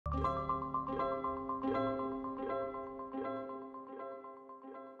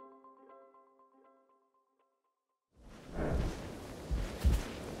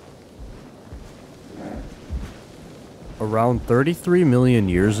Around 33 million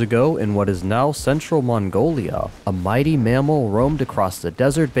years ago, in what is now central Mongolia, a mighty mammal roamed across the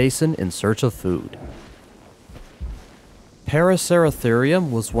desert basin in search of food.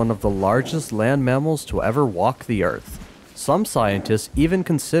 Paraceratherium was one of the largest land mammals to ever walk the earth. Some scientists even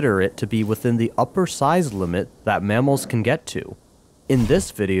consider it to be within the upper size limit that mammals can get to. In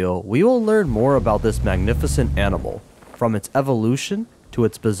this video, we will learn more about this magnificent animal, from its evolution to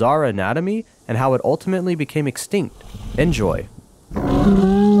its bizarre anatomy and how it ultimately became extinct. Enjoy!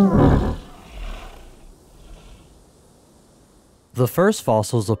 The first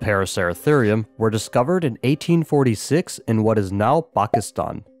fossils of Paraceratherium were discovered in 1846 in what is now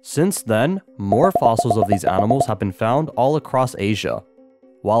Pakistan. Since then, more fossils of these animals have been found all across Asia.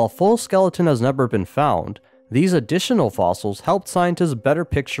 While a full skeleton has never been found, these additional fossils helped scientists better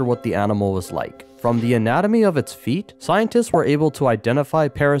picture what the animal was like. From the anatomy of its feet, scientists were able to identify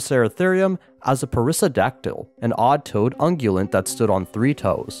Paraceratherium as a perissodactyl, an odd-toed ungulate that stood on 3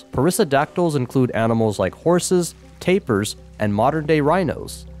 toes. Perissodactyls include animals like horses, tapirs, and modern-day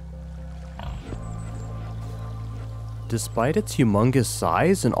rhinos. Despite its humongous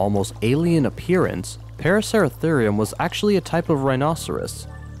size and almost alien appearance, Paraceratherium was actually a type of rhinoceros.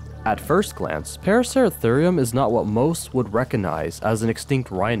 At first glance, Paraceratherium is not what most would recognize as an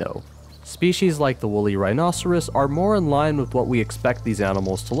extinct rhino. Species like the woolly rhinoceros are more in line with what we expect these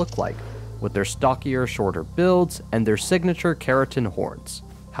animals to look like, with their stockier, shorter builds and their signature keratin horns.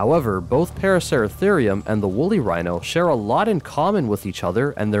 However, both Paraceratherium and the woolly rhino share a lot in common with each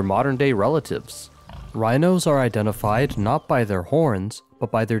other and their modern-day relatives. Rhinos are identified not by their horns,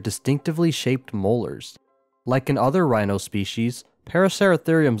 but by their distinctively shaped molars. Like in other rhino species,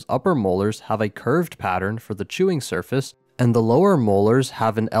 Paraceratherium's upper molars have a curved pattern for the chewing surface, and the lower molars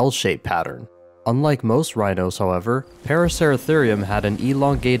have an L-shaped pattern. Unlike most rhinos, however, Paraceratherium had an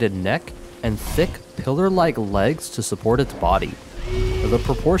elongated neck and thick, pillar-like legs to support its body. The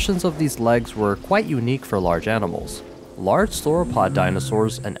proportions of these legs were quite unique for large animals. Large sauropod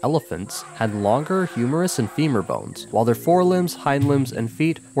dinosaurs and elephants had longer humerus and femur bones, while their forelimbs, hind limbs, and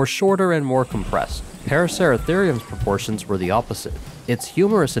feet were shorter and more compressed. Paraceratherium's proportions were the opposite. Its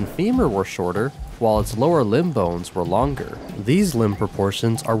humerus and femur were shorter, while its lower limb bones were longer. These limb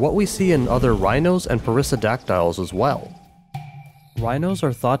proportions are what we see in other rhinos and perissodactyls as well. Rhinos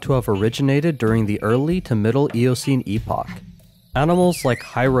are thought to have originated during the early to middle Eocene epoch. Animals like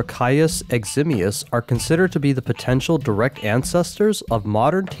Hyrachyus eximius are considered to be the potential direct ancestors of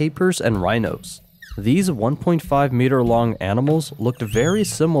modern tapirs and rhinos. These 1.5 meter long animals looked very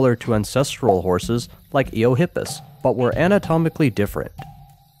similar to ancestral horses like Eohippus, but were anatomically different.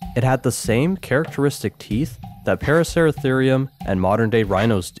 It had the same characteristic teeth that Paraceratherium and modern-day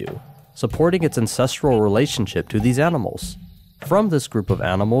rhinos do, supporting its ancestral relationship to these animals. From this group of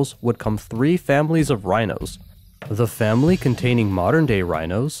animals would come 3 families of rhinos: the family containing modern-day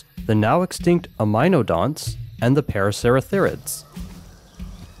rhinos, the now extinct Amynodonts, and the Paraceratherids.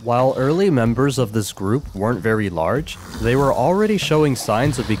 While early members of this group weren't very large, they were already showing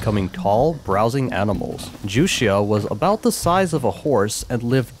signs of becoming tall, browsing animals. Juxia was about the size of a horse and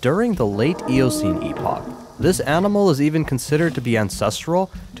lived during the late Eocene epoch. This animal is even considered to be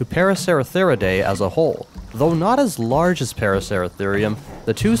ancestral to Paraceratheridae as a whole. Though not as large as Paraceratherium,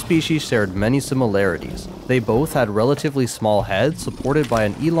 the two species shared many similarities. They both had relatively small heads supported by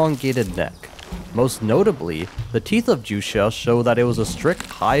an elongated neck. Most notably, the teeth of Juxia show that it was a strict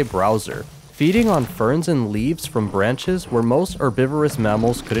high browser, feeding on ferns and leaves from branches where most herbivorous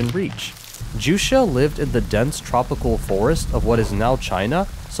mammals couldn't reach. Juxia lived in the dense tropical forest of what is now China,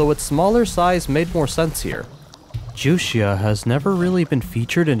 so its smaller size made more sense here. Juxia has never really been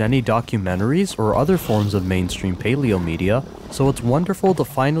featured in any documentaries or other forms of mainstream paleo media, so it's wonderful to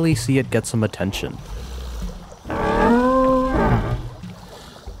finally see it get some attention.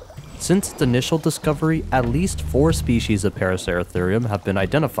 Since its initial discovery, at least 4 species of Paraceratherium have been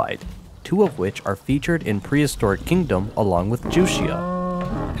identified, 2 of which are featured in Prehistoric Kingdom along with Juxia.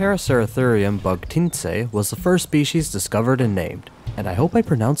 Paraceratherium bugtiense was the first species discovered and named, and I hope I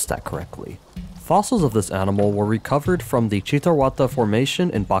pronounced that correctly. Fossils of this animal were recovered from the Chittarwata Formation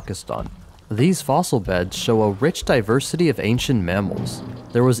in Pakistan. These fossil beds show a rich diversity of ancient mammals.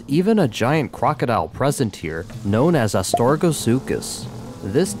 There was even a giant crocodile present here, known as Astorgosuchus.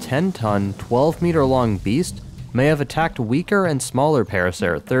 This 10-ton, 12-meter-long beast may have attacked weaker and smaller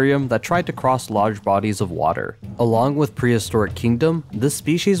Paraceratherium that tried to cross large bodies of water. Along with Prehistoric Kingdom, this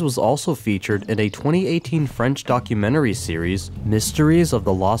species was also featured in a 2018 French documentary series, Mysteries of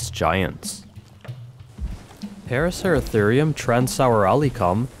the Lost Giants. Paraceratherium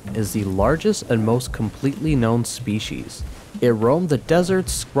transouralicum is the largest and most completely known species. It roamed the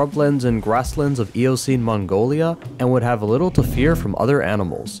deserts, scrublands, and grasslands of Eocene Mongolia and would have little to fear from other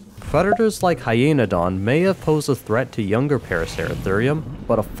animals. Predators like Hyenodon may have posed a threat to younger Paraceratherium,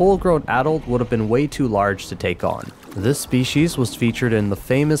 but a full-grown adult would have been way too large to take on. This species was featured in the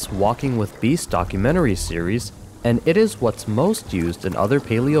famous Walking with Beasts documentary series, and it is what's most used in other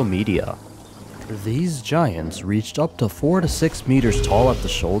paleo media. These giants reached up to 4 to 6 meters tall at the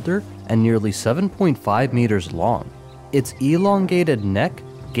shoulder and nearly 7.5 meters long. Its elongated neck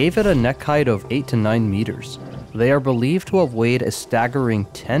gave it a neck height of 8 to 9 meters. They are believed to have weighed a staggering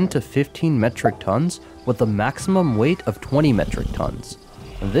 10 to 15 metric tons with a maximum weight of 20 metric tons.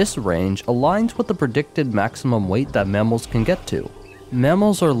 This range aligns with the predicted maximum weight that mammals can get to.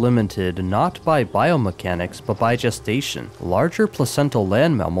 Mammals are limited not by biomechanics but by gestation. Larger placental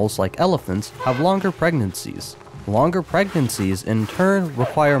land mammals like elephants have longer pregnancies. Longer pregnancies in turn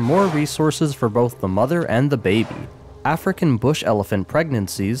require more resources for both the mother and the baby. African bush elephant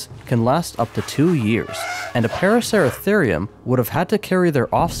pregnancies can last up to 2 years, and a Paraceratherium would have had to carry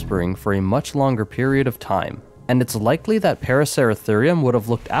their offspring for a much longer period of time. And it's likely that Paraceratherium would have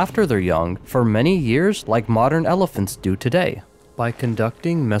looked after their young for many years like modern elephants do today. By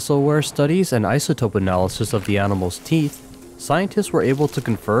conducting mesowear studies and isotope analysis of the animal's teeth, scientists were able to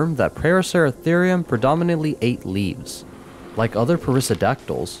confirm that Paraceratherium predominantly ate leaves. Like other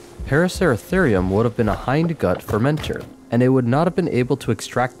perissodactyls, Paraceratherium would have been a hindgut fermenter, and it would not have been able to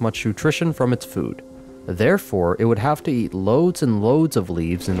extract much nutrition from its food. Therefore, it would have to eat loads and loads of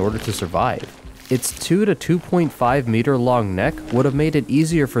leaves in order to survive. Its 2 to 2.5 meter long neck would have made it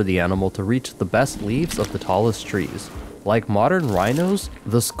easier for the animal to reach the best leaves of the tallest trees. Like modern rhinos,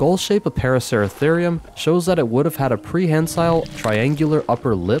 the skull shape of Paraceratherium shows that it would have had a prehensile, triangular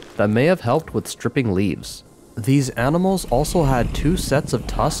upper lip that may have helped with stripping leaves. These animals also had 2 sets of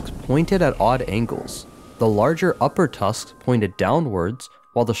tusks pointed at odd angles. The larger upper tusks pointed downwards,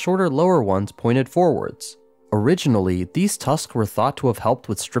 while the shorter lower ones pointed forwards. Originally, these tusks were thought to have helped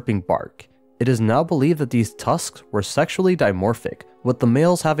with stripping bark. It is now believed that these tusks were sexually dimorphic, with the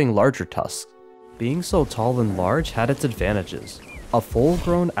males having larger tusks. Being so tall and large had its advantages. A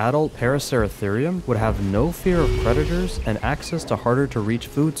full-grown adult Paraceratherium would have no fear of predators and access to harder-to-reach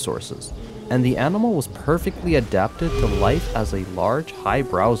food sources, and the animal was perfectly adapted to life as a large, high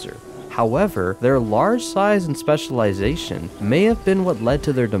browser. However, their large size and specialization may have been what led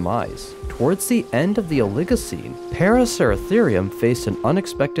to their demise. Towards the end of the Oligocene, Paraceratherium faced an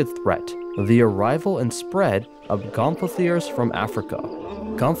unexpected threat: the arrival and spread of gomphotheres from Africa.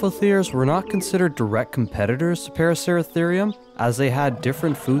 Gomphotheres were not considered direct competitors to Paraceratherium, as they had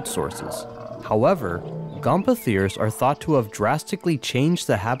different food sources. However, gomphotheres are thought to have drastically changed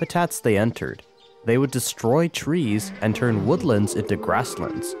the habitats they entered. They would destroy trees and turn woodlands into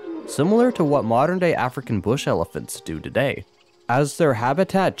grasslands, similar to what modern-day African bush elephants do today. As their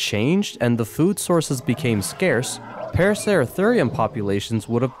habitat changed and the food sources became scarce, Paraceratherium populations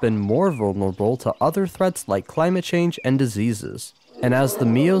would have been more vulnerable to other threats like climate change and diseases. And as the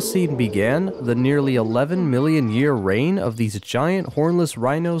Miocene began, the nearly 11 million year reign of these giant hornless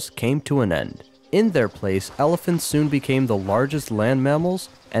rhinos came to an end. In their place, elephants soon became the largest land mammals,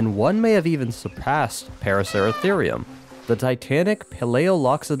 and one may have even surpassed Paraceratherium. The titanic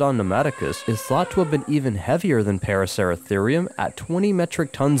Paleoloxodon pneumaticus is thought to have been even heavier than Paraceratherium at 20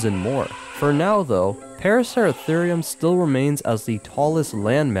 metric tons and more. For now though, Paraceratherium still remains as the tallest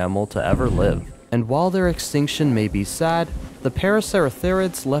land mammal to ever live. And while their extinction may be sad, the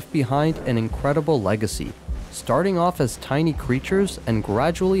Paraceratherids left behind an incredible legacy, starting off as tiny creatures and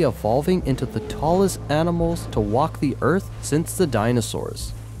gradually evolving into the tallest animals to walk the earth since the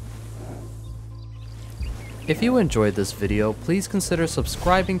dinosaurs. If you enjoyed this video, please consider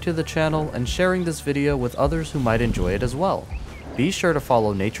subscribing to the channel and sharing this video with others who might enjoy it as well. Be sure to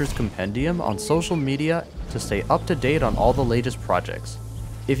follow Nature's Compendium on social media to stay up to date on all the latest projects.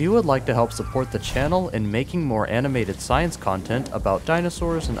 If you would like to help support the channel in making more animated science content about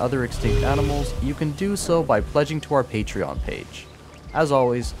dinosaurs and other extinct animals, you can do so by pledging to our Patreon page. As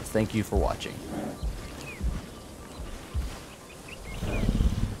always, thank you for watching.